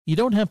You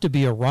don't have to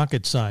be a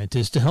rocket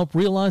scientist to help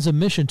realize a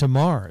mission to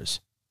Mars.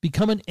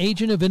 Become an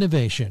agent of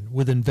innovation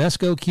with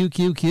Invesco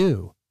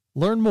QQQ.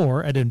 Learn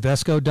more at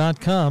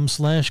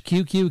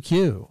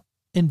Invesco.com/QQQ.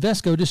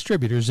 Invesco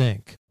Distributors,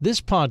 Inc.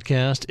 This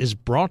podcast is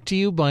brought to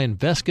you by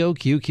Invesco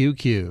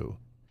QQQ.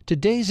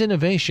 Today's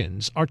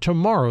innovations are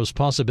tomorrow's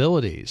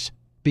possibilities.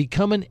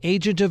 Become an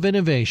agent of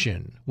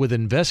innovation with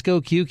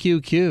Invesco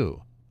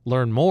QQQ.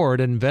 Learn more at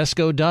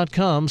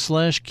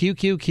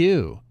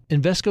Invesco.com/QQQ.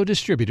 Invesco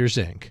Distributors,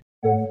 Inc.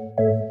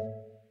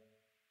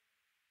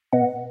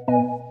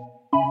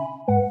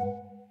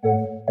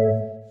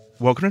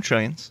 Welcome to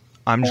Trillions.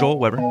 I'm Joel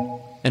Weber.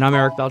 And I'm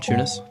Eric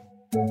Balchunas.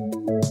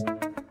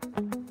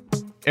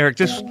 Eric,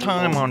 this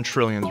time on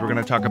Trillions, we're going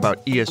to talk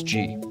about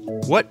ESG.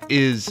 What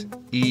is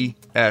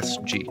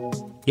ESG?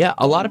 Yeah,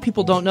 a lot of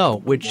people don't know,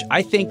 which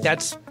I think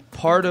that's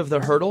part of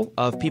the hurdle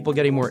of people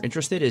getting more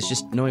interested is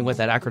just knowing what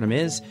that acronym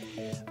is.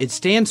 It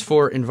stands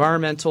for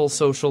environmental,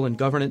 social, and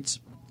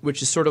governance,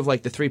 which is sort of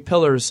like the three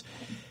pillars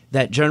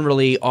that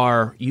generally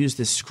are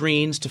used as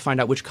screens to find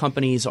out which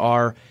companies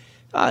are,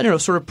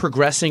 sort of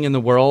progressing in the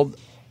world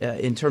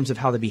in terms of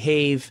how they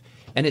behave.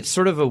 And it's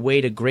sort of a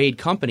way to grade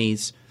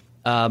companies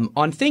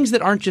on things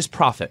that aren't just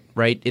profit,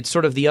 right? It's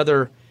sort of the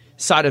other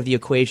side of the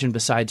equation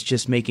besides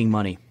just making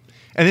money.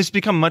 And it's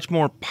become much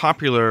more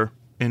popular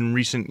in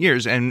recent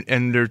years, and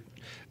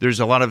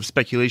there's a lot of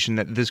speculation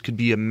that this could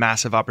be a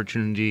massive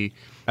opportunity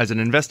as an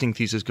investing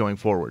thesis going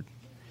forward.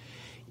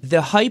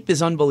 The hype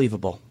is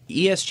unbelievable.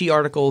 ESG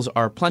articles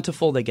are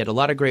plentiful. They get a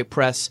lot of great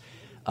press.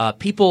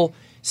 People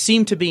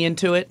seem to be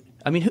into it.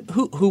 I mean,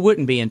 who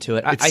wouldn't be into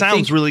it? It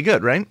sounds really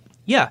good, right?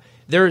 Yeah.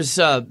 There's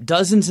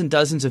dozens and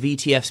dozens of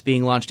ETFs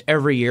being launched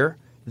every year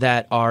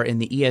that are in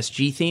the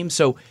ESG theme.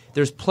 So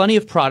there's plenty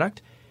of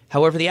product.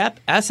 However, the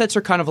assets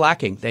are kind of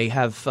lacking. They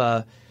have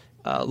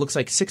looks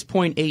like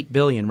 $6.8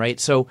 billion, right?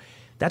 So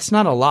that's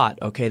not a lot.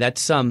 Okay,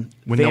 that's when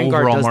Vanguard the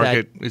overall does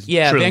market that. is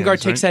Yeah, trillions, Vanguard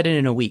right? takes that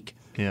in a week.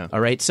 Yeah. All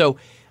right. So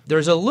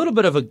there's a little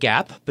bit of a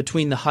gap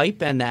between the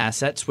hype and the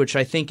assets, which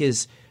I think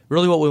is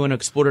really what we want to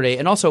explore today,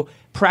 and also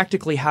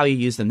practically how you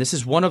use them. This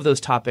is one of those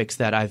topics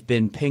that I've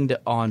been pinged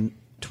on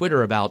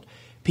Twitter about.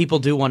 People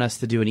do want us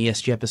to do an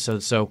ESG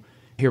episode, so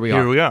here we are.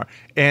 Here we are.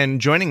 And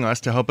joining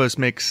us to help us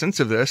make sense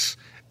of this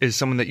is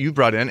someone that you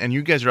brought in, and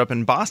you guys are up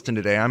in Boston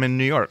today. I'm in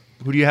New York.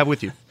 Who do you have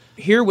with you?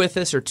 Here with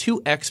us are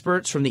two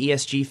experts from the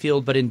ESG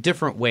field, but in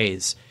different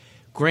ways.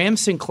 Graham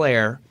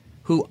Sinclair,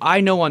 who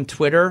I know on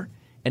Twitter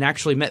and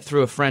actually met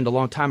through a friend a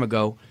long time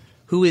ago,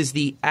 who is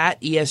the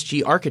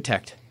 @ESG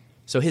architect.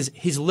 So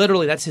he's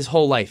literally, that's his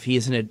whole life. He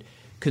is a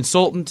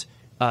consultant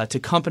to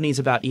companies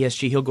about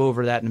ESG. He'll go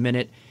over that in a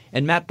minute.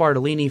 And Matt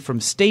Bartolini from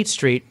State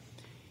Street,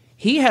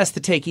 he has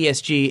to take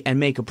ESG and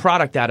make a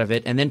product out of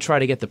it and then try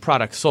to get the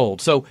product sold.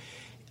 So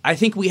I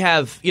think we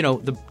have,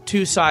 the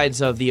two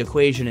sides of the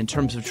equation in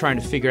terms of trying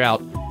to figure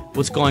out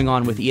what's going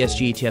on with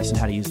ESG ETFs and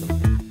how to use them.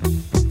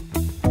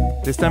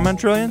 This time on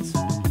Trillions,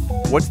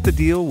 what's the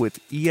deal with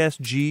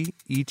ESG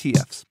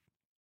ETFs?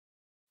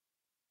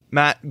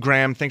 Matt,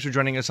 Graham, thanks for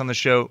joining us on the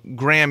show.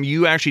 Graham,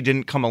 you actually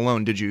didn't come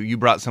alone, did you? You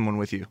brought someone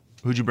with you.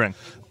 Who'd you bring?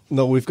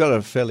 No, we've got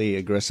a fairly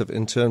aggressive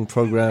intern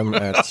program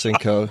at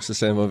Cinco,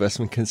 Sustainable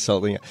Investment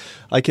Consulting.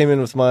 I came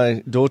in with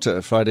my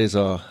daughter. Fridays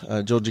are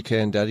Georgia K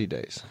and Daddy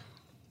Days.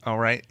 All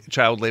right.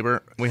 Child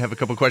labor. We have a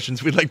couple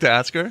questions we'd like to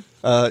ask her.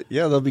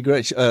 Yeah, that'll be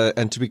great.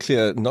 And to be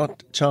clear,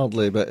 not child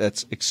labor,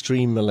 it's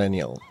extreme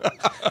millennial.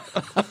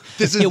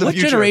 This is the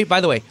future.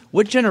 By the way,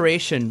 what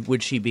generation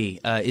would she be?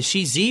 Is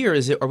she Z or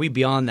are we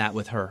beyond that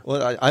with her?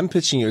 Well, I'm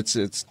pitching you,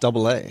 it's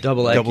double A.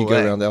 Double A. You go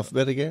around the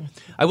alphabet again?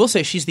 I will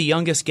say she's the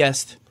youngest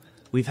guest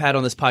we've had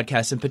on this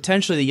podcast and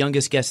potentially the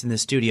youngest guest in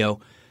this studio.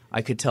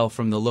 I could tell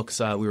from the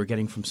looks we were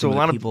getting from some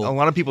of the people. A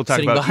lot of people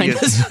talk about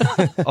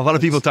a lot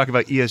of people talk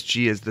about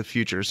ESG as the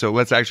future. So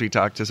let's actually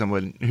talk to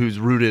someone who's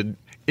rooted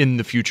in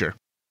the future.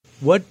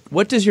 What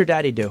does your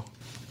daddy do?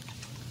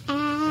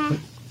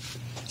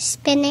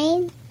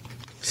 Spinning.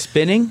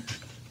 Spinning?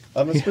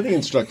 I'm a spinning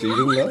instructor. You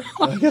didn't know?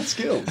 I got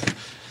skills.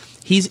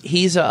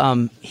 He's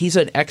an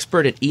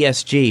expert at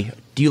ESG.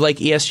 Do you like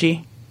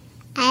ESG?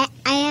 I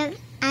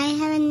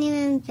haven't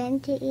even been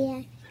to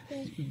ESG.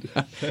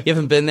 You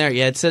haven't been there?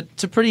 Yeah, it's an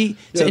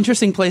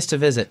interesting place to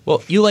visit.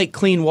 Well, you like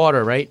clean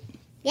water, right?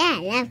 Yeah, I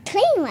love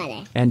clean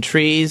water. And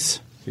trees?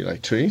 You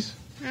like trees?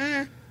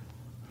 I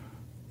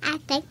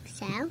think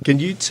so. Can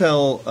you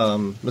tell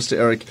Mr.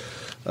 Eric,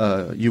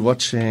 you're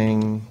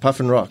watching Puff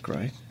and Rock,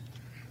 right?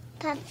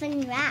 Puff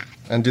and Rock.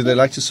 And do they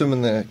like to swim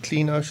in the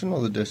clean ocean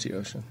or the dirty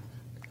ocean?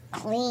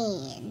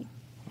 Clean.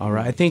 All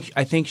right.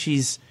 I think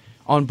she's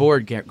on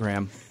board,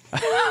 Graham.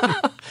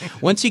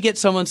 Once you get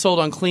someone sold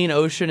on clean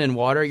ocean and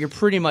water, you're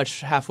pretty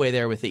much halfway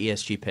there with the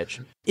ESG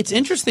pitch. It's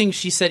interesting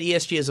she said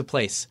ESG is a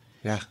place.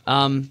 Yeah.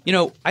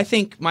 I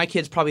think my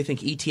kids probably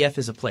think ETF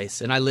is a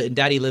place, and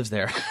Daddy lives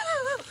there.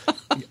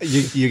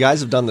 You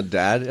guys have done the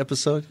dad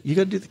episode. You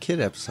got to do the kid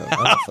episode.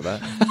 I'm up for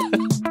that.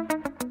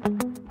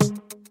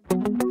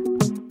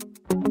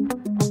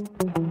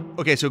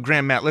 Okay, so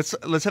Graham, Matt,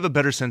 let's have a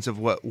better sense of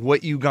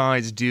what you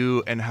guys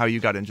do and how you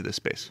got into this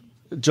space.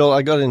 Joel,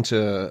 I got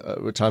into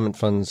retirement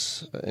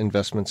funds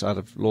investments out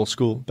of law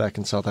school back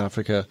in South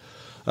Africa,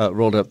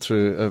 rolled up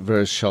through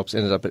various shops,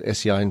 ended up at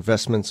SEI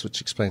Investments,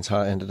 which explains how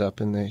I ended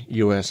up in the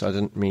U.S. I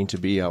didn't mean to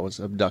be. I was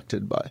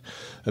abducted by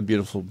a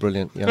beautiful,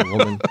 brilliant young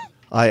woman.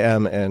 I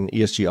am an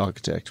ESG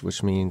architect,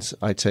 which means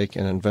I take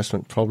an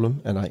investment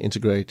problem and I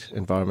integrate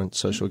environment,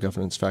 social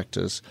governance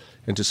factors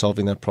into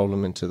solving that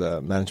problem into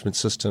the management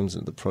systems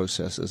and the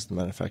processes, the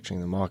manufacturing,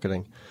 the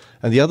marketing.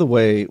 And the other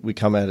way we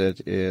come at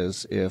it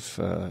is if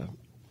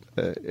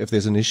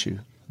there's an issue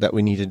that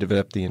we need to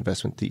develop the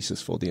investment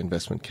thesis for the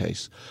investment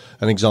case.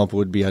 An example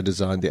would be I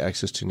designed the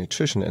Access to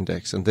Nutrition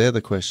Index, and there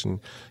the question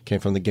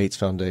came from the Gates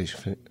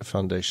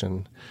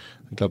Foundation,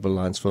 the Global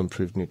Alliance for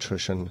Improved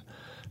Nutrition.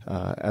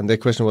 And their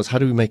question was, how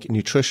do we make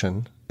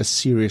nutrition a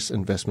serious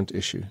investment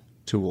issue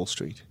to Wall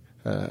Street?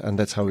 And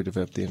that's how we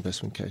developed the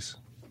investment case.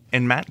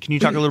 And Matt, can you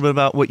talk a little bit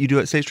about what you do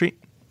at State Street?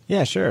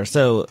 Yeah, sure.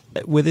 So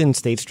within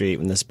State Street,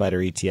 in the Spider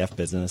ETF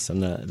business, I'm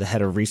the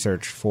head of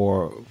research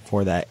for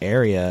that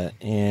area.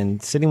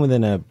 And sitting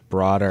within a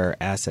broader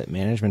asset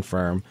management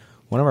firm,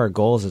 one of our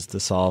goals is to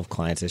solve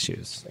clients'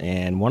 issues.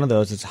 And one of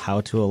those is how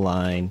to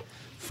align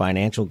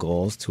financial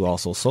goals to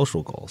also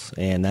social goals.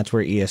 And that's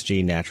where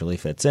ESG naturally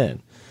fits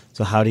in.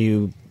 So how do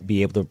you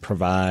be able to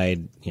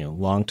provide,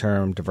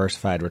 long-term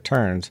diversified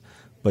returns,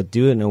 but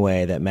do it in a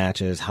way that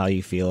matches how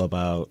you feel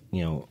about,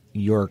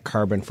 your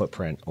carbon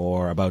footprint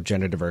or about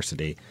gender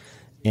diversity?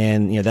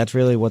 And, that's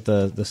really what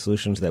the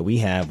solutions that we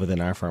have within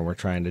our firm we're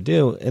trying to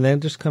do. And then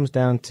it just comes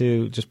down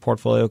to just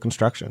portfolio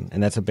construction.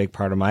 And that's a big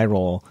part of my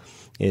role,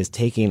 is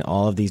taking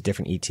all of these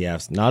different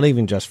ETFs, not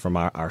even just from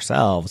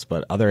ourselves,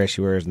 but other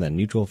issuers and then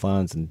mutual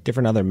funds and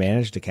different other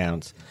managed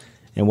accounts.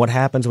 And what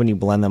happens when you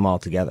blend them all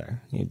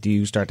together? Do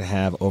you start to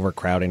have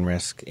overcrowding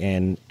risk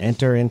and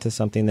enter into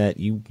something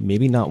that you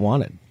maybe not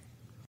wanted?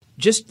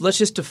 Let's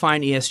just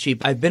define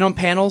ESG. I've been on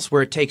panels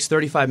where it takes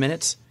 35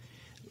 minutes.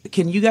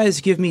 Can you guys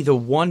give me the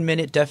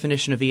 1-minute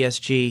definition of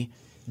ESG,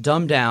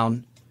 dumbed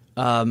down,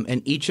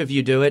 and each of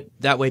you do it?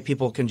 That way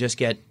people can just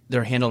get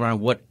their handle around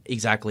what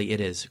exactly it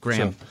is.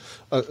 Graham.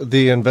 So,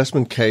 the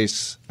investment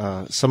case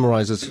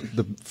summarizes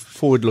the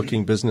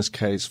forward-looking business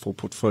case for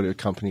portfolio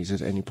companies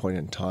at any point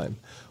in time.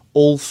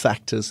 All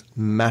factors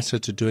matter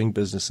to doing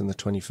business in the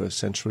 21st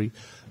century.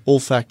 All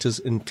factors,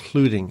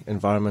 including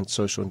environment,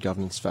 social, and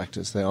governance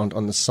factors. They aren't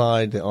on the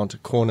side. They aren't a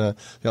corner.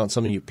 They aren't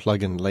something you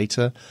plug in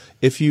later.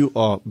 If you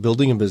are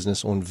building a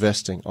business or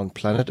investing on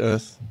planet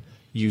Earth,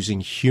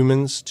 using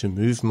humans to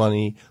move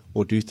money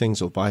or do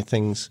things or buy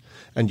things,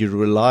 and you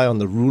rely on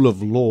the rule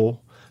of law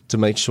to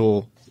make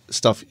sure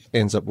stuff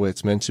ends up where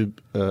it's meant to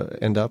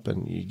end up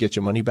and you get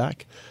your money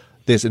back,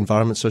 there's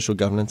environment, social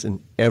governance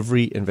in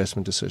every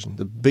investment decision.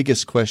 The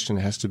biggest question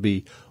has to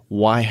be,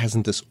 why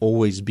hasn't this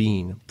always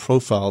been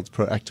profiled,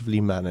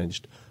 proactively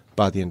managed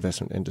by the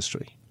investment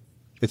industry?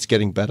 It's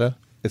getting better.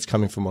 It's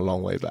coming from a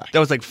long way back. That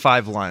was like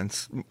 5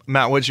 lines.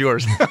 Matt, what's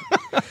yours?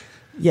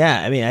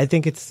 Yeah, I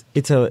think it's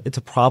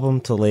a problem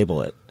to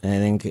label it. And I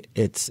think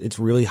it's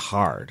really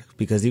hard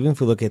because even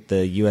if we look at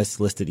the U.S.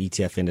 listed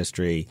ETF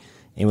industry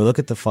and we look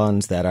at the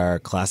funds that are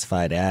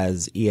classified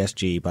as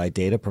ESG by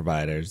data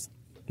providers,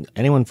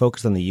 anyone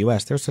focused on the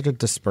U.S., there's such a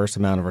dispersed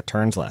amount of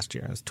returns last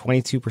year. There's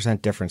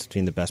 22% difference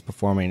between the best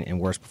performing and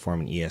worst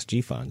performing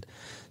ESG fund.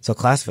 So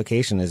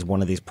classification is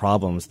one of these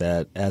problems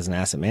that, as an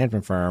asset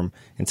management firm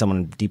and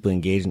someone deeply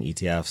engaged in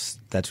ETFs,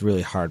 that's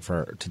really hard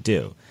to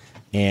do.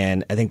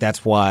 And I think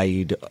that's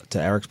why,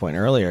 to Eric's point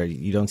earlier,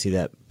 you don't see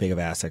that big of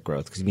asset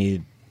growth because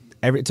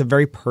it's a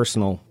very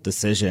personal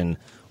decision.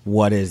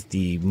 What is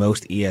the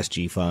most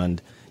ESG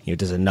fund?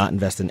 Does it not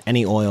invest in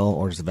any oil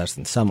or does it invest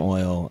in some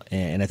oil?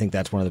 And I think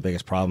that's one of the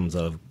biggest problems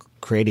of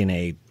creating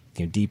a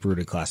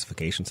deep-rooted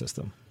classification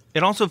system.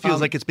 It also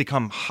feels like it's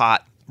become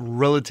hot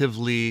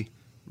relatively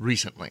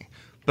recently.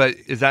 But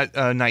is that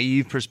a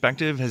naive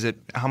perspective?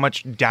 How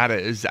much data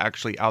is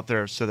actually out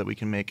there so that we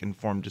can make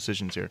informed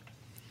decisions here?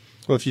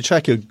 Well, if you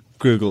check your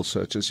Google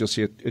searches, you'll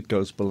see it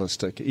goes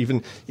ballistic.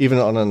 Even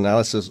on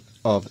analysis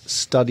of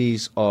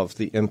studies of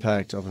the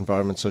impact of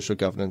environment, social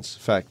governance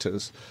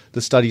factors,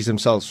 the studies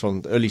themselves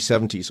from the early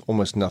 70s,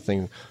 almost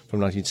nothing from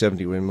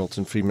 1970 when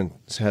Milton Friedman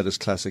had his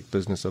classic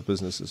business of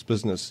business is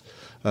business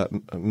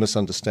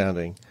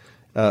misunderstanding.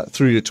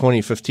 Through to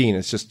 2015,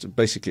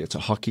 it's a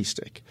hockey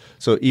stick.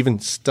 So even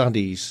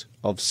studies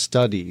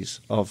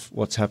of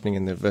what's happening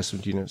in the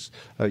investment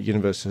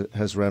universe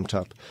has ramped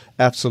up.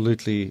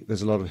 Absolutely,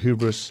 there's a lot of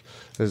hubris.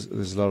 There's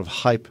a lot of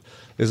hype.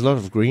 There's a lot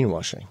of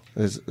greenwashing.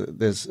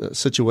 There's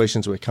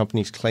situations where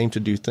companies claim to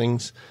do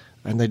things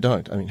and they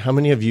don't. How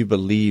many of you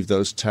believe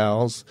those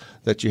towels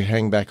that you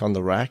hang back on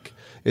the rack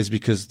is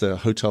because the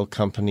hotel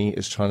company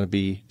is trying to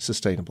be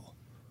sustainable?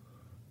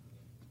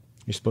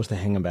 You're supposed to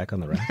hang them back on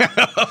the rack.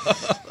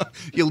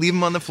 You leave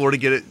them on the floor to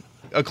get it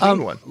a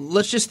clean one.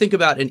 Let's just think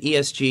about an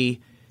ESG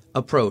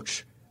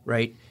approach,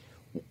 right?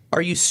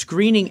 Are you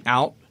screening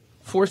out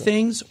for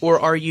things, or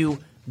are you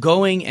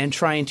going and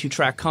trying to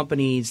track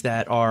companies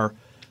that are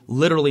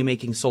literally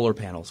making solar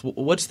panels?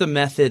 What's the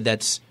method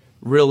that's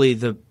really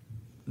the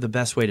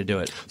best way to do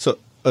it? So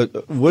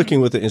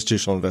working with an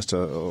institutional investor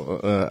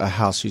or a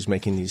house who's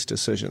making these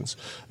decisions,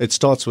 it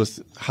starts with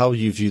how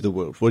you view the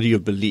world. What are your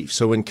beliefs?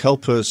 So when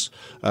CalPERS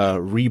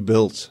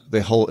rebuilt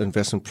their whole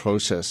investment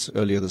process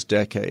earlier this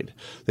decade,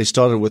 they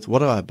started with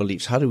what are our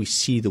beliefs? How do we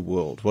see the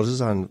world? What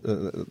is our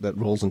that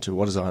rolls into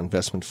what is our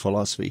investment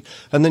philosophy?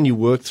 And then you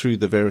work through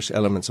the various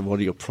elements of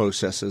what are your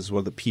processes, what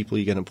are the people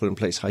you're going to put in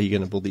place, how are you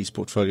going to build these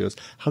portfolios,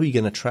 how are you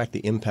going to track the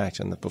impact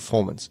and the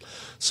performance.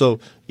 So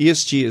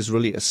ESG is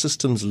really a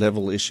systems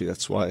level issue.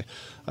 That's why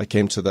I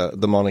came to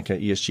the moniker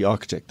ESG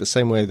architect, the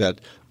same way that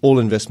all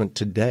investment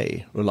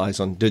today relies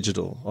on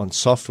digital, on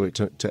software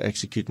to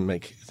execute and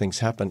make things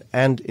happen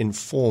and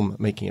inform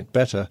making it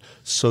better,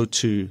 so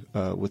too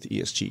with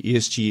ESG.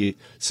 ESG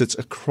sits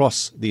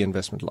across the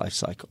investment life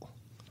cycle.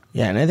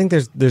 Yeah, and I think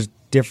there's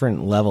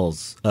different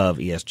levels of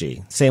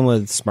ESG. Same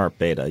with smart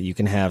beta. You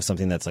can have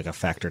something that's like a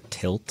factor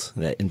tilt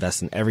that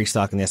invests in every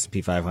stock in the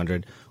S&P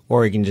 500,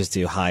 or you can just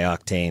do high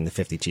octane, the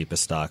 50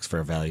 cheapest stocks for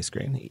a value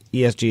screen.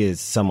 ESG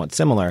is somewhat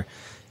similar.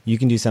 You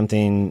can do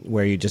something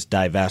where you just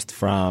divest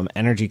from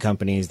energy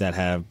companies that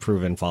have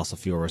proven fossil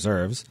fuel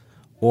reserves,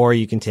 or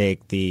you can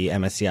take the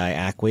MSCI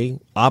ACWI,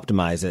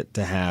 optimize it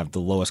to have the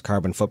lowest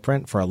carbon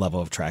footprint for a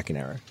level of tracking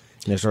error.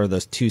 And there's sort of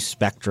those two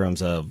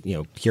spectrums of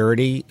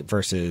purity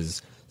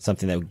versus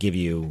something that would give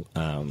you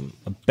a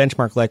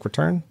benchmark-like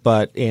return,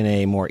 but in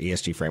a more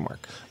ESG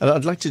framework. And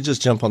I'd like to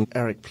just jump on,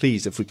 Eric,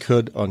 please, if we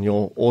could, on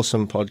your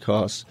awesome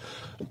podcast,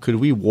 could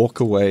we walk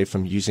away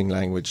from using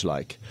language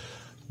like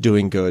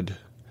doing good,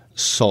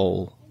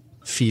 soul,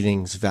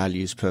 feelings,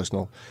 values,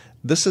 personal?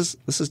 This is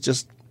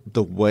just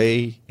the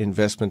way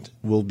investment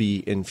will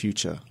be in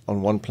future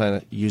on one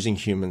planet, using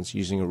humans,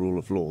 using a rule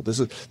of law.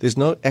 There's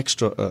no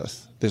extra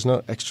earth, there's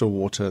no extra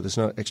water, there's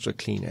no extra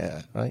clean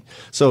air, right?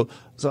 So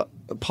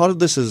part of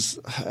this is,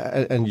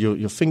 and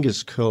your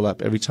fingers curl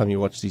up every time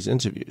you watch these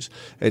interviews.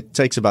 It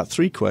takes about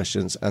 3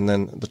 questions, and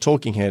then the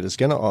talking head is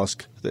going to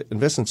ask the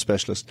investment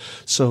specialist,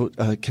 so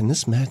can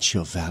this match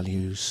your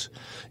values?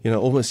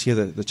 Almost hear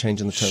the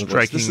change in the tone of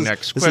voice. Striking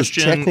next this question. This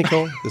is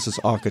technical, this is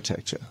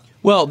architecture.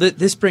 Well,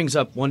 this brings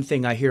up one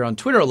thing I hear on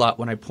Twitter a lot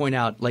when I point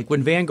out, like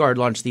when Vanguard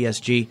launched the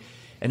ESG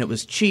and it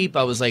was cheap,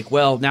 I was like,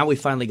 well, now we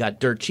finally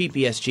got dirt cheap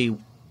ESG.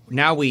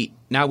 Now we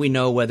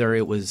know whether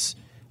it was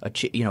a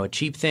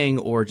cheap thing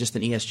or just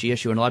an ESG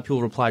issue. And a lot of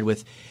people replied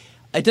with,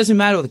 it doesn't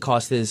matter what the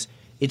cost is.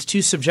 It's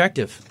too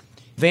subjective.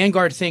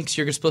 Vanguard thinks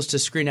you're supposed to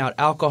screen out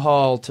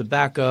alcohol,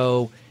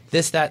 tobacco,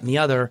 this, that, and the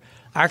other.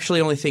 I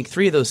actually only think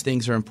 3 of those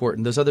things are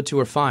important. Those other 2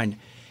 are fine.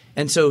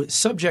 And so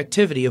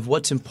subjectivity of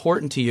what's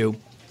important to you,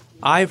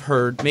 I've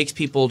heard, makes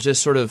people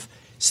just sort of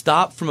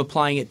stop from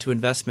applying it to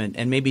investment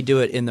and maybe do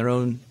it in their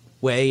own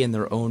way, in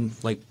their own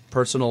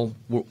personal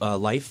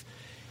life.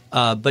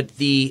 But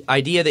the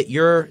idea that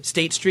you're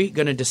State Street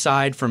going to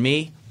decide for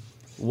me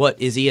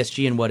what is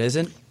ESG and what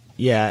isn't.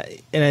 Yeah,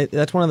 and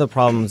that's one of the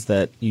problems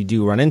that you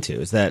do run into,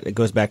 is that it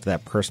goes back to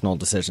that personal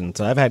decision.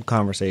 So I've had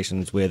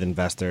conversations with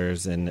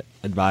investors and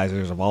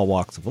advisors of all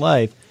walks of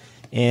life,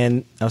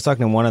 and I was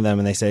talking to one of them,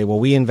 and they say, well,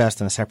 we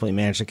invest in a separately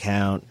managed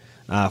account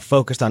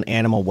focused on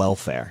animal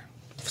welfare.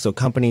 So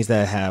companies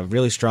that have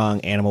really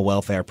strong animal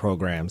welfare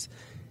programs,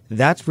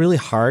 that's really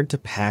hard to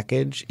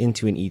package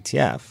into an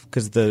ETF,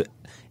 because the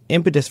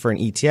impetus for an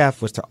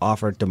ETF was to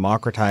offer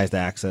democratized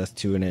access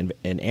to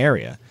an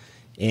area.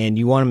 And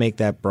you want to make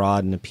that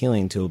broad and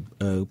appealing to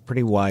a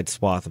pretty wide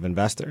swath of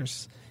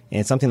investors.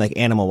 And something like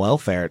animal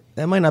welfare,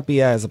 that might not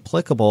be as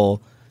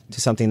applicable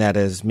to something that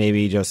is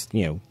maybe just,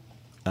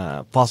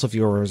 fossil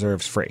fuel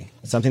reserves free,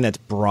 something that's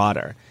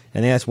broader.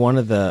 And that's one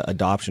of the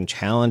adoption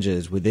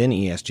challenges within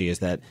ESG, is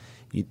that,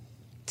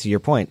 to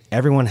your point,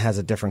 everyone has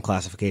a different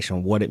classification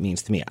of what it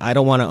means to me. I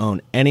don't want to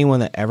own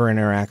anyone that ever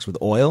interacts with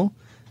oil.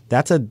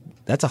 That's a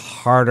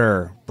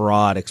harder,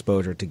 broad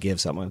exposure to give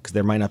someone, because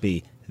there might not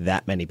be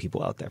that many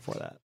people out there for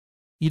that.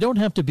 You don't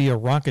have to be a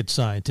rocket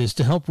scientist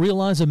to help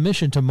realize a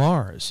mission to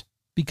Mars.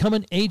 Become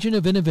an agent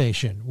of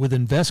innovation with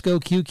Invesco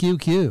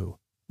QQQ.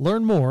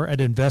 Learn more at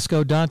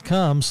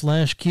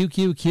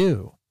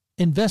Invesco.com/QQQ.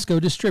 Invesco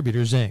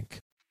Distributors, Inc.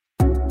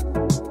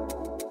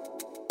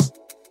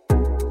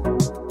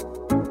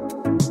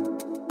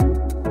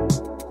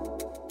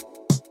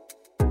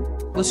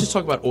 Let's just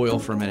talk about oil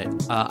for a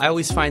minute. I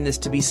always find this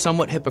to be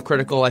somewhat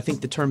hypocritical. I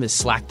think the term is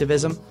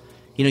slacktivism.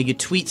 You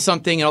tweet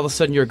something and all of a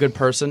sudden you're a good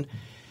person.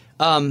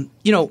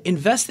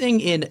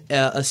 Investing in,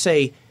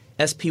 say,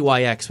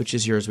 SPYX, which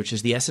is yours, which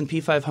is the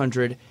S&P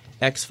 500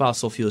 X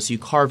fossil fuels. So you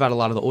carve out a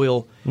lot of the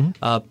oil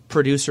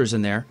producers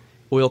in there,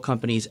 oil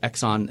companies,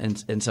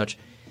 Exxon and such.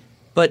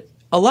 But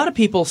a lot of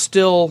people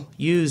still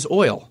use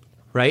oil,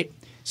 right?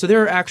 So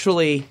they're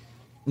actually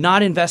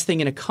not investing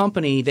in a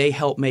company they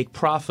help make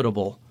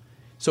profitable.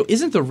 So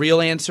isn't the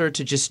real answer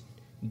to just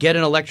get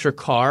an electric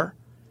car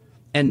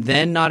and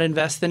then not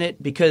invest in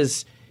it?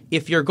 Because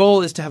if your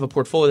goal is to have a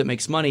portfolio that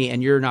makes money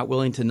and you're not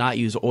willing to not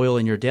use oil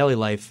in your daily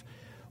life,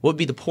 what would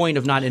be the point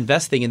of not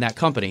investing in that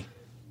company?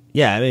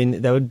 Yeah, I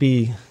mean, that would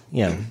be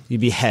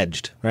you'd be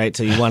hedged, right?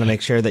 So you want to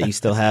make sure that you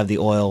still have the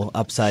oil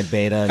upside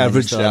beta. And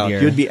averaged out.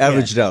 You'd be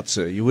averaged out,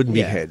 sir. You wouldn't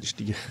be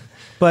hedged.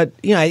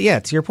 But,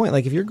 to your point,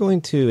 like if you're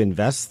going to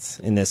invest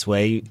in this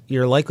way,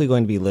 you're likely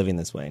going to be living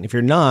this way. And if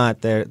you're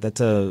not,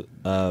 that's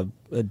a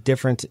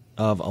difference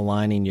of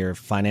aligning your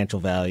financial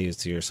values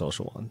to your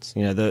social ones.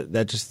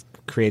 That just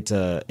creates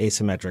a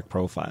asymmetric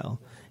profile.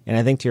 And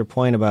I think to your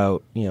point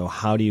about,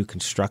 how do you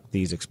construct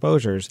these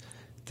exposures,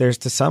 there's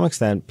to some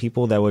extent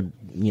people that would,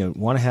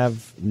 want to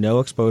have no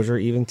exposure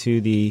even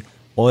to the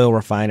oil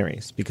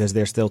refineries because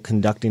they're still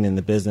conducting in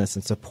the business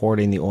and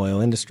supporting the oil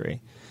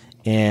industry.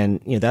 And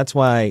that's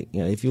why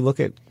if you look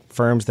at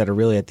firms that are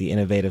really at the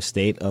innovative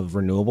state of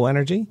renewable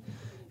energy,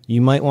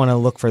 you might want to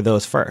look for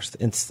those first.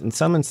 In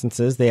some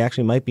instances, they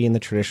actually might be in the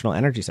traditional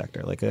energy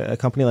sector, like a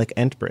company like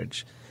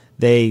Entbridge.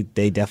 They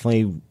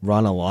definitely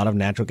run a lot of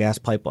natural gas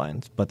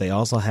pipelines, but they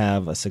also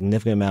have a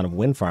significant amount of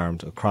wind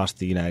farms across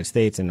the United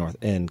States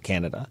and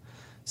Canada.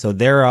 So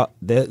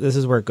this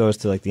is where it goes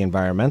to like the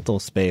environmental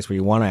space where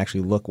you want to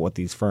actually look at what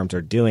these firms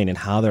are doing and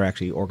how they're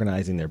actually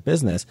organizing their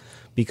business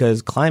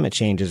because climate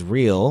change is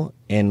real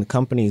and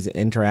companies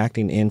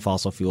interacting in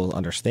fossil fuels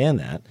understand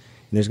that.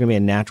 And there's going to be a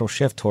natural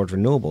shift towards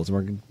renewables. And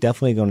we're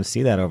definitely going to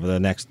see that over the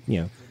next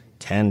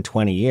 10,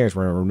 20 years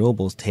where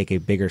renewables take a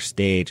bigger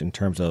stage in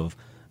terms of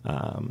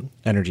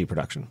energy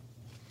production.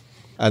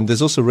 And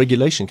there's also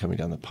regulation coming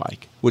down the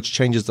pike, which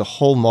changes the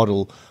whole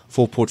model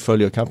for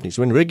portfolio companies.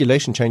 When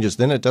regulation changes,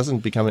 then it doesn't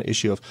become an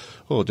issue of,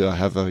 do I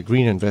have a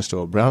green investor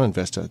or a brown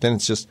investor? Then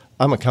it's just,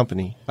 I'm a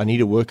company. I need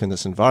to work in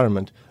this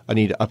environment. I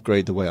need to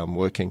upgrade the way I'm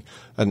working.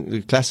 And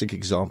the classic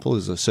example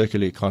is a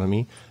circular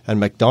economy and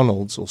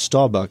McDonald's or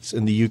Starbucks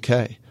in the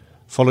UK.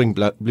 Following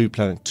Blue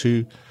Planet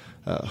 2,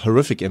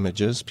 horrific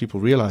images, people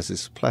realize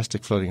there's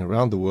plastic floating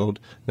around the world.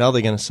 Now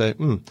they're going to say,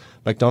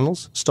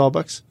 McDonald's,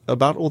 Starbucks,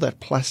 about all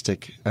that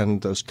plastic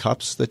and those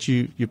cups that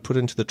you put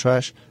into the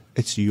trash,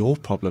 it's your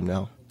problem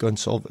now. Go and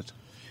solve it.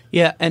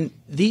 Yeah, and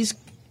these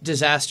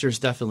disasters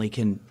definitely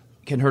can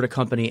hurt a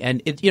company.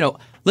 And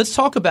let's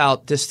talk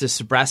about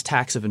this brass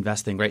tacks of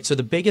investing, right? So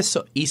the biggest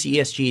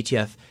ESG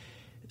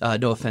ETF,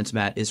 no offense,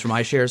 Matt, is from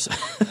iShares.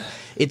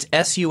 It's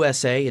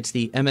SUSA. It's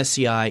the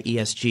MSCI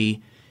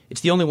ESG.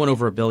 It's the only one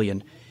over $1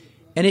 billion.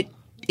 And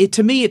it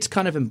to me, it's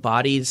kind of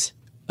embodies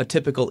a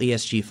typical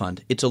ESG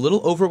fund. It's a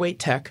little overweight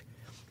tech,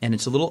 and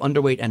it's a little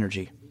underweight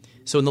energy.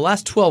 So in the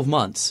last 12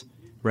 months,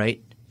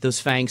 right,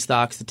 those FANG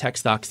stocks, the tech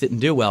stocks didn't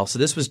do well. So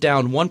this was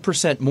down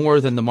 1% more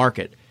than the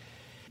market.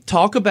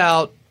 Talk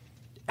about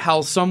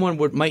how someone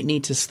might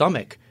need to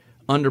stomach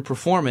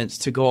underperformance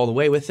to go all the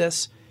way with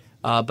this.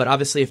 But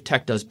obviously, if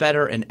tech does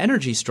better and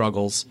energy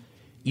struggles,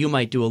 you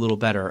might do a little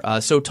better.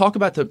 So talk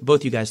about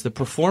both you guys, the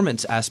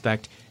performance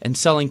aspect and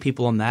selling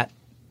people in that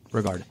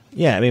regard.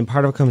 Yeah, I mean,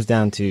 part of it comes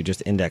down to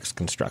just index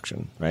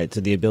construction, right?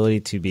 So the ability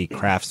to be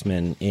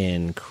craftsmen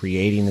in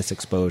creating this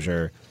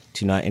exposure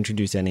to not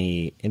introduce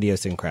any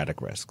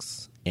idiosyncratic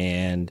risks.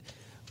 And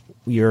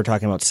you're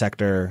talking about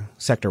sector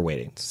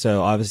weightings.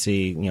 So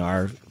obviously,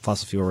 our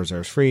fossil fuel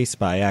reserves free,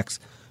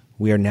 SPY-X,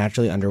 we are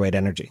naturally underweight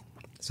energy.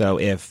 So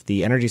if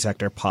the energy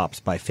sector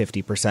pops by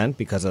 50%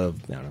 because of,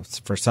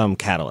 for some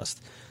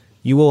catalyst,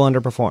 you will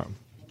underperform.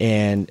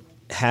 And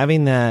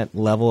having that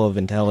level of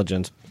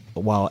intelligence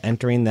while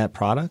entering that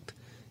product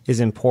is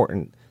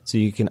important so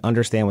you can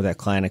understand what that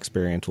client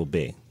experience will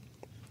be.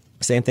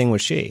 Same thing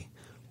with She.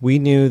 We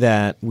knew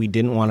that we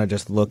didn't want to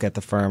just look at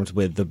the firms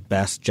with the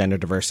best gender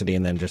diversity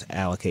and then just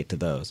allocate to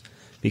those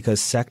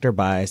because sector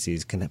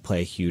biases can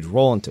play a huge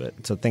role into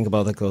it. So think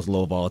about those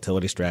low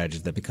volatility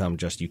strategies that become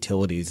just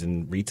utilities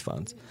and REITs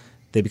funds.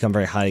 They become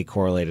very highly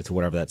correlated to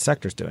whatever that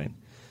sector's doing.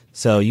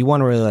 So you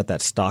want to really let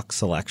that stock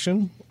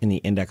selection in the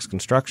index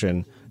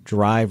construction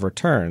drive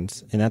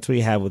returns, and that's what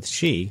you have with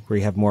She, where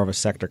you have more of a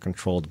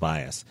sector-controlled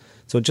bias.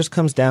 So it just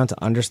comes down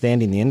to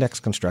understanding the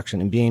index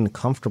construction and being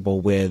comfortable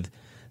with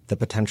the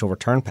potential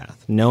return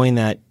path, knowing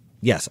that,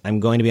 yes, I'm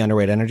going to be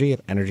underweight energy.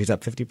 If energy's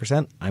up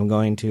 50%, I'm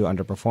going to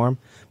underperform.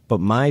 But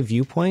my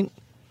viewpoint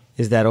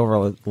is that over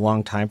a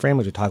long time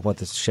frame, as we talk about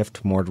this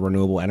shift more to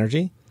renewable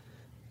energy,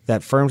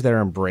 that firms that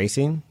are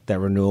embracing that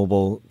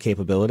renewable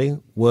capability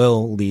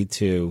will lead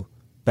to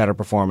better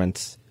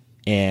performance.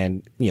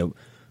 And,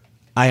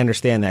 I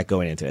understand that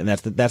going into it. And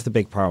that's the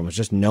big problem, is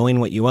just knowing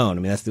what you own. I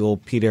mean, that's the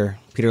old Peter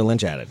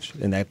Lynch adage,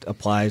 and that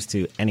applies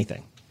to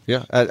anything.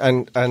 Yeah,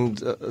 and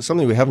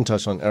something we haven't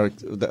touched on, Eric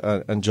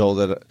and Joel,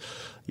 that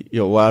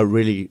why I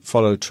really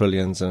follow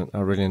Trillions and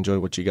I really enjoy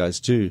what you guys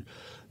do,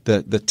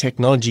 the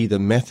technology, the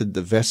method,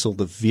 the vessel,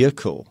 the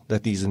vehicle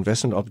that these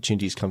investment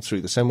opportunities come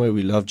through. The same way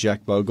we love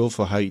Jack Bogle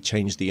for how he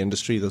changed the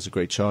industry. There's a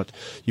great chart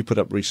you put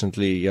up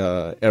recently,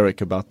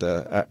 Eric, about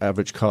the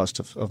average cost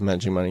of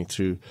managing money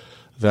through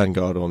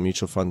Vanguard or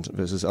mutual fund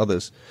versus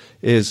others,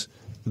 is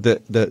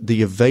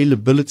the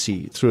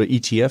availability through an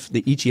ETF,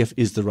 the ETF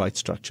is the right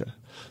structure.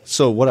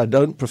 So what I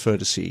don't prefer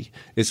to see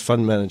is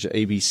fund manager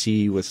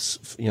ABC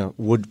with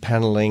wood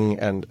paneling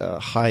and a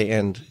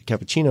high-end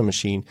cappuccino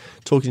machine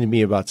talking to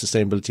me about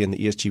sustainability and the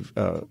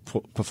ESG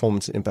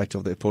performance and impact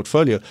of their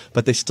portfolio,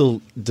 but they're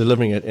still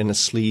delivering it in a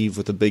sleeve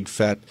with a big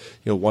fat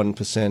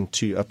 1%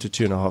 to up to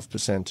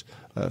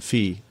 2.5%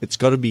 fee. It's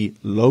got to be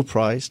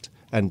low-priced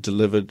and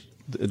delivering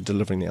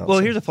the answer. Well,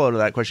 here's a follow to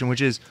that question,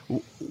 which is,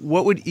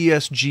 what would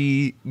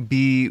ESG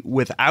be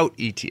without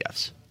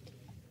ETFs?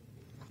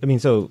 I mean,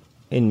 so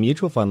in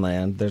mutual fund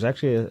land, there's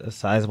actually a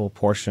sizable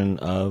portion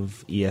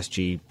of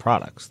ESG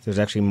products. There's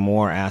actually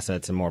more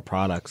assets and more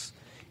products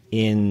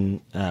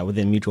within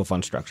mutual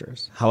fund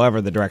structures.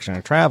 However, the direction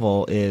of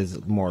travel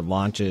is more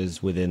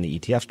launches within the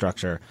ETF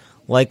structure,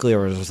 likely a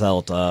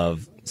result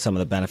of some of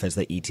the benefits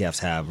that ETFs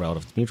have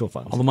relative to mutual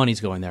funds. All the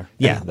money's going there.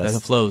 Yeah. That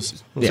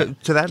flows. Yeah. So,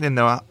 to that end,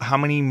 though, how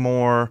many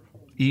more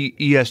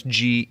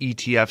ESG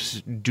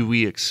ETFs do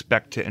we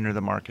expect to enter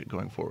the market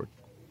going forward?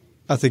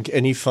 I think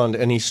any fund,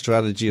 any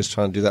strategy is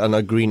trying to do that. I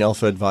know Green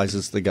Alpha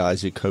advises the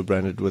guys who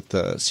co-branded with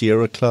the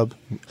Sierra Club.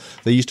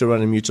 They used to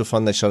run a mutual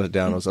fund. They shut it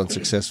down. It was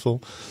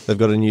unsuccessful. They've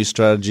got a new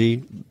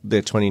strategy.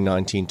 Their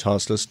 2019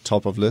 task list,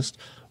 top of list,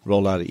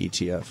 roll out an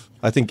ETF.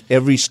 I think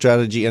every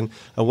strategy, and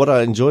what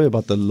I enjoy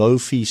about the low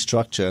fee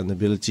structure and the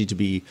ability to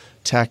be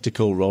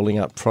tactical rolling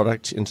out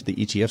product into the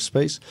ETF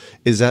space,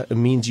 is that it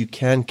means you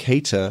can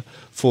cater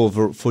for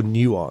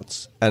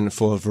nuance and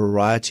for a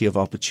variety of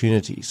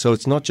opportunities. So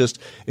it's not just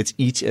it's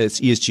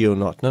ESG or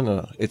not.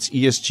 No. It's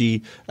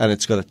ESG, and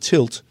it's got a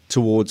tilt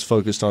towards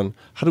focused on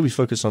how do we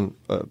focus on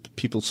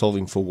people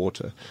solving for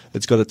water.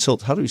 It's got a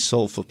tilt. How do we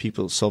solve for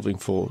people solving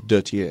for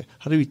dirty air?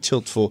 How do we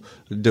tilt for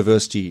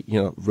diversity,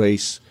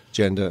 race,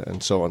 gender,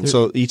 and so on.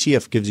 So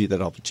ETF gives you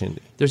that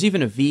opportunity. There's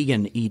even a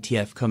vegan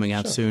ETF coming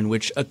out soon,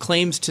 which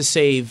claims to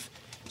save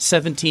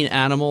 17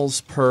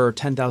 animals per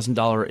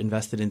 $10,000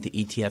 invested into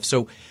ETF.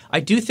 So I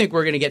do think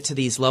we're going to get to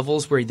these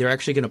levels where they're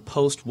actually going to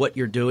post what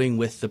you're doing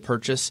with the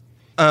purchase.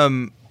 I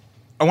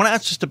want to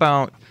ask just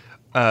about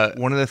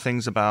one of the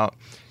things about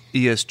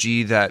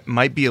ESG that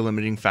might be a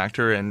limiting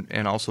factor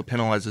and also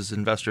penalizes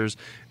investors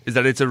is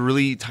that it's a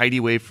really tidy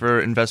way for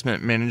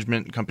investment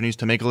management companies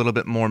to make a little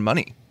bit more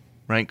money,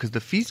 right? Because the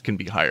fees can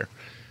be higher.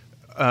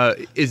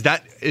 Is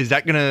that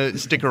going to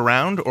stick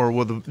around, or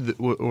will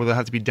there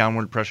have to be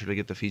downward pressure to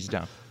get the fees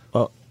down?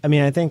 Well, I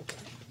mean, I think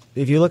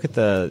if you look at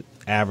the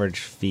average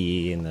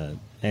fee in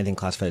anything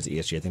classified as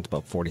ESG, I think it's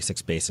about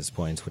 46 basis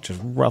points, which is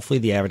roughly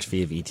the average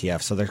fee of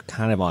ETF. So they're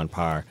kind of on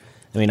par.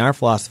 I mean, our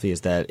philosophy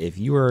is that if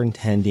you are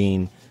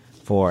intending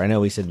I know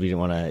we said we didn't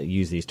want to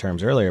use these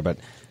terms earlier, but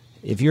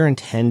if you're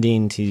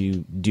intending to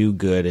do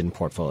good in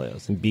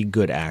portfolios and be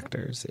good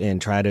actors and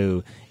try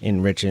to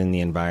enrich in the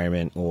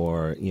environment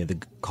or the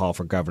call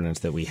for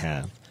governance that we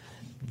have,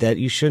 that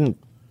you shouldn't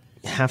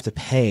have to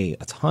pay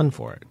a ton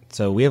for it.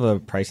 So we have a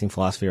pricing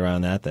philosophy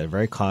around that are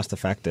very cost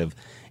effective.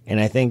 And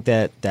I think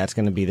that that's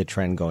going to be the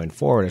trend going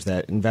forward, is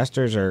that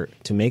investors are,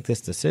 to make this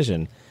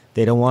decision,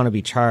 they don't want to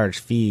be charged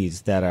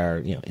fees that are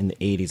in the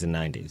 80s and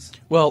 90s.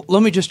 Well,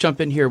 let me just jump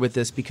in here with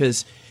this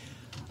because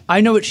I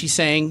know what she's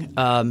saying.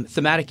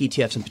 Thematic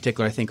ETFs in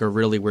particular, I think, are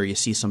really where you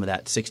see some of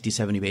that 60,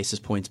 70 basis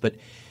points. But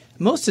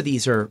most of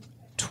these are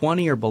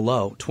 20 or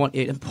below,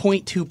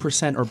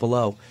 0.2% or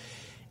below.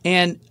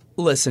 And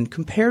listen,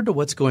 compared to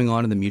what's going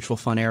on in the mutual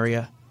fund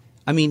area,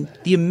 I mean,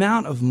 the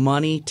amount of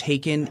money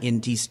taken in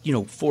these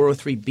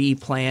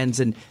 403B plans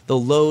and the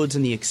loads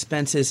and the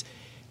expenses –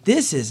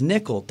 this is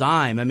nickel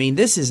dime. I mean,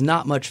 this is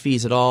not much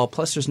fees at all.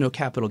 Plus, there's no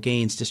capital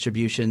gains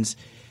distributions.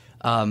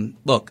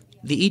 Look,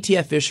 the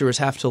ETF issuers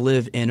have to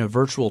live in a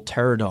virtual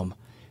terradome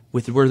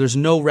where there's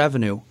no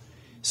revenue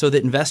so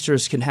that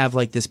investors can have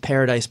like this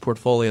paradise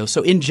portfolio.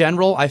 So in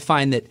general, I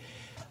find that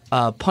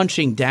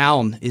punching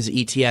down is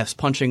ETFs,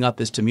 punching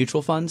up is to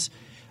mutual funds.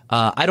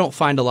 I don't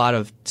find a lot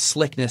of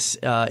slickness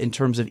in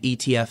terms of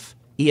ESG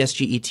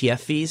ETF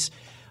fees.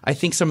 I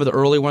think some of the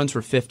early ones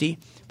were 50,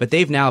 but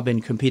they've now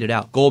been competed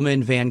out.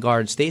 Goldman,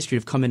 Vanguard, State Street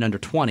have come in under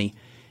 20,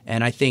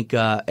 and I think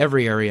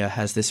every area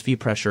has this fee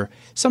pressure.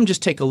 Some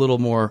just take a little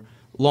more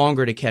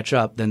longer to catch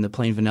up than the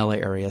plain vanilla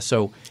area.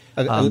 So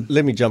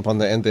let me jump on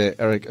the end there,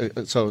 Eric.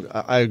 So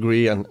I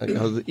agree, and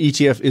the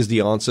ETF is the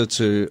answer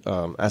to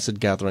asset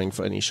gathering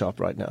for any shop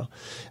right now,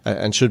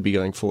 and should be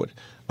going forward.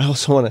 I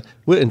also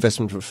we're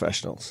investment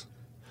professionals.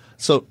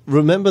 So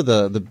remember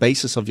the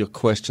basis of your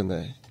question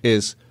there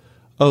is,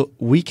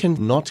 we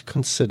cannot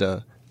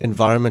consider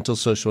environmental,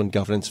 social, and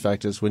governance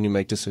factors when you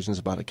make decisions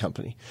about a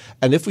company.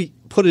 And if we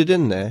put it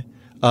in there,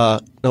 no,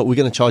 we're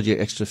going to charge you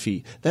an extra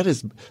fee. That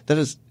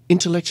is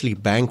intellectually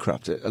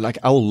bankrupt. Like,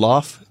 I will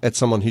laugh at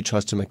someone who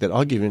tries to make that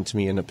argument to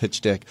me in a pitch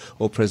deck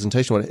or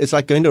presentation. It's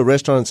like going to a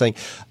restaurant and saying,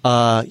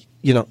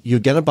 you're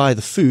going to buy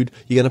the food,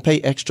 you're going to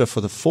pay extra for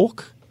the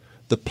fork,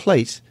 the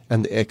plate,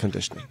 and the air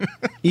conditioning.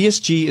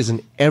 ESG is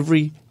in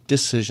every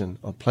decision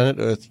on planet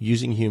Earth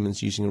using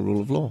humans, using a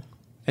rule of law.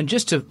 And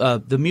just to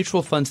the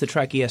mutual funds that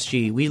track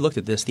ESG, we looked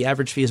at this. The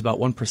average fee is about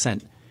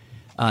 1%,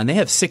 and they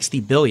have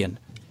 $60 billion.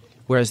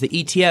 whereas the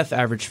ETF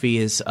average fee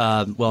is,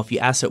 if you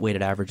asset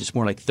weighted average, it's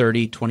more like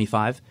 30,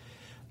 25.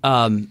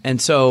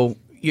 And so,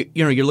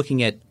 you're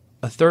looking at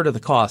a third of the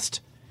cost.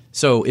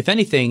 So if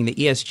anything, the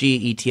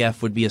ESG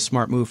ETF would be a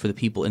smart move for the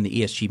people in the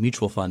ESG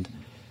mutual fund.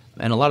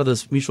 And a lot of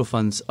those mutual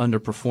funds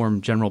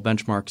underperform general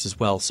benchmarks as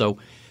well. So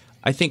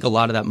I think a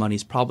lot of that money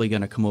is probably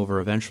going to come over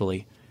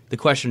eventually. The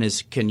question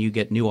is, can you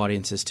get new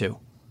audiences too?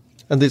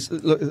 And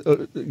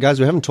guys,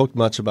 we haven't talked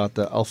much about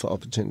the alpha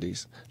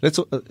opportunities. There's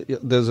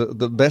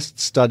the best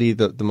study,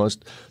 the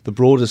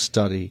broadest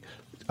study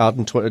out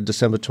in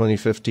December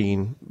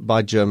 2015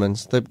 by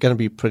Germans. They're going to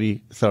be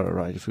pretty thorough,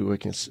 right, if we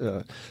work in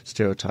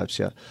stereotypes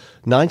here.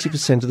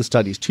 90% of the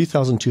studies,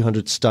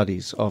 2,200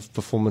 studies of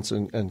performance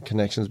and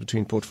connections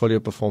between portfolio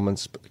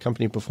performance,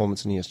 company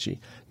performance, and ESG.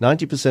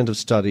 90% of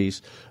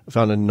studies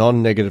found a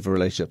non-negative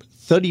relationship.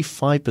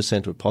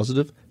 35% were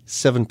positive,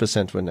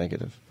 7% were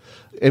negative.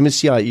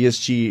 MSCI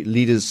ESG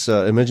Leaders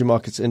Emerging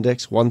Markets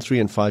Index, 1, 3,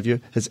 and 5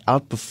 year, has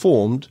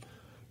outperformed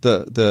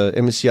the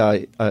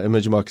MSCI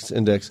Emerging Markets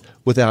Index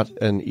without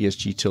an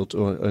ESG tilt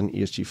or an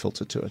ESG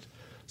filter to it.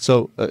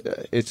 So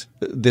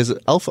there's an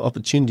alpha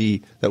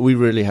opportunity that we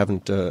really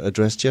haven't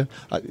addressed here.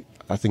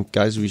 I think,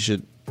 guys, we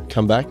should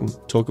come back and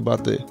talk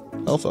about the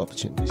alpha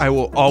opportunities. I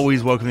will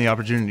always welcome the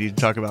opportunity to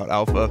talk about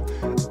alpha.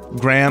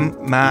 Graham,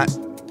 Matt,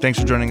 thanks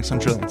for joining us on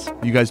Trillions.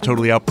 You guys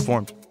totally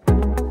outperformed.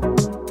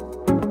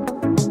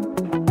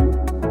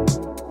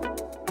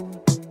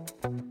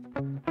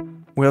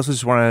 We also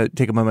just want to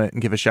take a moment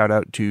and give a shout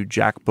out to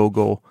Jack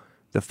Bogle,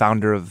 the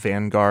founder of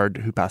Vanguard,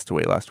 who passed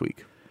away last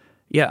week.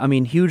 Yeah, I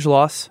mean, huge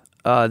loss.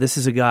 This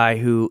is a guy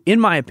who, in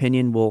my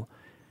opinion, will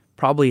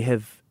probably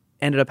have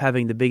ended up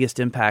having the biggest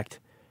impact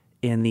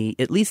in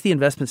at least the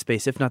investment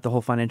space, if not the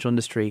whole financial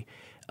industry,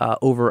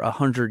 over a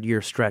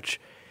 100-year stretch.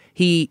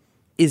 He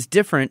is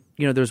different.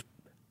 There's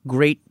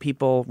great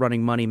people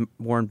running money,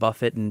 Warren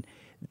Buffett, and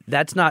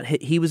that's not.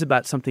 He was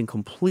about something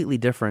completely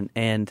different,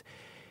 and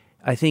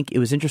I think it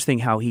was interesting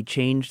how he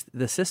changed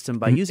the system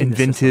by using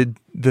invented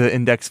the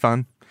index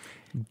fund.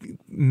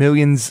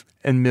 Millions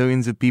and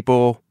millions of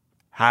people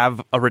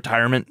have a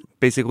retirement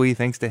basically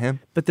thanks to him.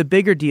 But the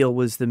bigger deal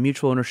was the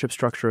mutual ownership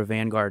structure of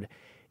Vanguard.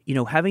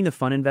 Having the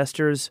fund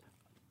investors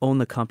own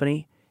the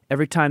company,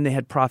 every time they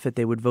had profit,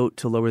 they would vote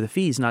to lower the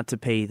fees, not to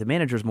pay the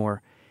managers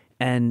more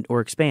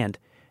or expand.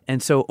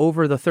 And so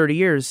over the 30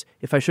 years,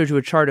 if I showed you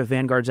a chart of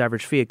Vanguard's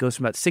average fee, it goes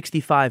from about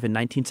 65 in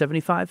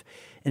 1975,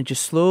 and it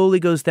just slowly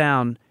goes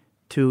down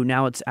to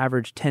now it's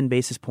average 10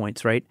 basis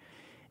points, right?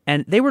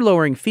 And they were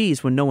lowering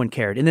fees when no one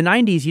cared. In the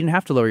 90s, you didn't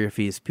have to lower your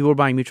fees. People were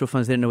buying mutual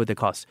funds. They didn't know what they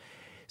cost.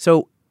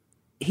 So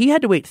he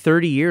had to wait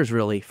 30 years,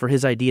 really, for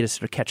his idea to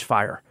sort of catch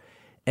fire.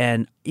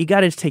 And you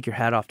got to just take your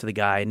hat off to the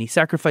guy. And he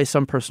sacrificed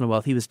some personal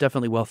wealth. He was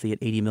definitely wealthy at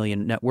 $80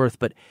 million net worth.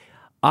 But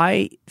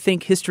I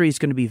think history is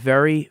going to be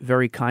very,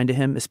 very kind to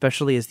him,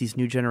 especially as these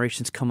new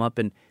generations come up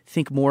and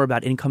think more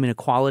about income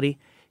inequality.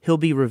 He'll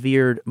be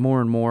revered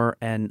more and more,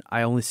 and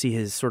I only see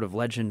his sort of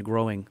legend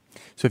growing.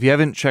 So if you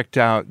haven't checked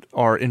out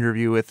our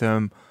interview with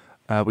him,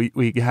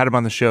 we had him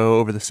on the show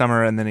over the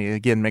summer, and then he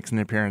again makes an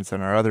appearance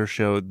on our other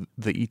show,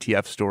 the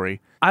ETF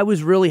story. I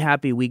was really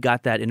happy we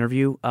got that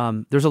interview.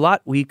 There's a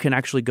lot we can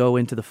actually go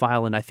into the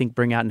file and I think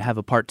bring out and have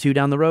a part 2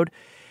 down the road.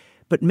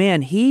 But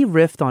man, he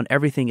riffed on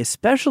everything,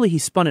 especially he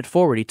spun it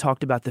forward. He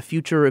talked about the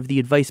future of the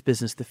advice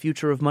business, the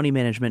future of money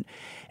management.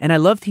 And I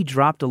loved he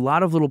dropped a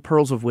lot of little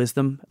pearls of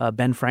wisdom,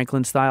 Ben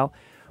Franklin style.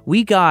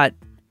 We got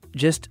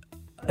just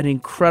an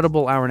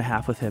incredible hour and a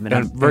half with him, and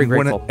I'm very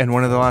grateful. And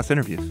one of the last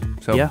interviews.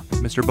 So, yeah.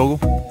 Mr. Bogle,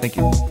 thank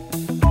you.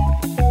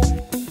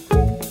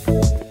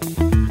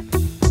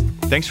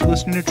 Thanks for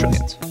listening to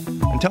Trillions.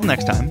 Until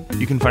next time,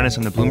 you can find us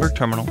on the Bloomberg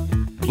Terminal,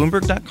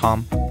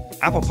 Bloomberg.com,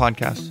 Apple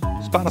Podcasts,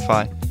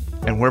 Spotify,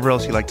 and wherever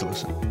else you like to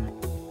listen.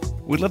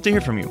 We'd love to hear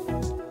from you.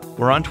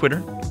 We're on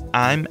Twitter.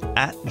 I'm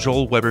at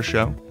Joel Weber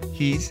Show.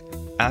 He's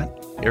at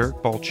Eric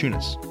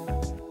Balchunas.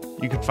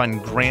 You can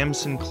find Graham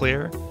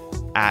Sinclair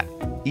at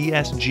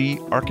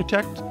ESG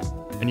Architect,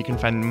 and you can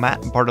find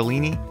Matt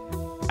Bartolini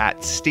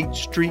at State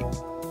Street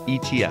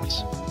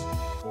ETFs.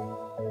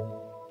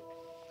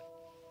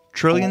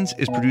 Trillions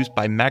is produced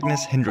by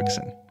Magnus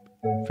Hendrickson.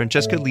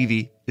 Francesca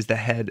Levy is the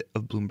head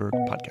of Bloomberg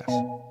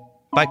Podcasts.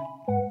 Bye.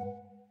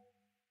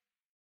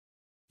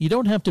 You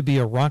don't have to be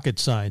a rocket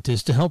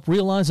scientist to help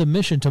realize a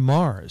mission to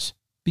Mars.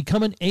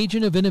 Become an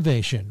agent of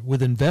innovation with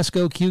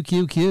Invesco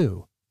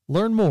QQQ.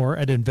 Learn more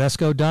at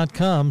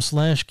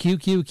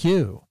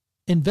Invesco.com/QQQ.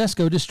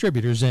 Invesco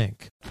Distributors,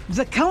 Inc.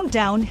 The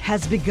countdown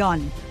has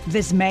begun.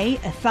 This May,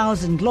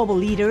 1,000 global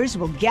leaders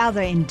will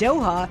gather in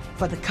Doha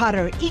for the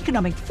Qatar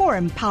Economic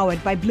Forum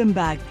powered by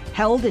Bloomberg,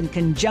 held in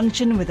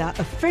conjunction with our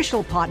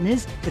official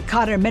partners, the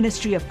Qatar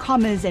Ministry of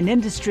Commerce and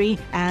Industry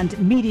and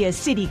Media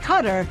City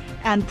Qatar,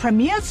 and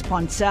premier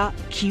sponsor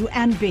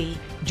QNB.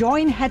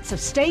 Join heads of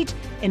state,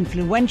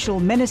 influential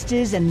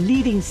ministers, and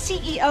leading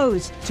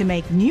CEOs to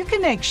make new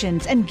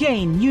connections and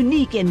gain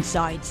unique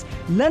insights.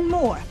 Learn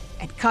more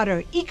at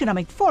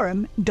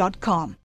QatarEconomicForum.com.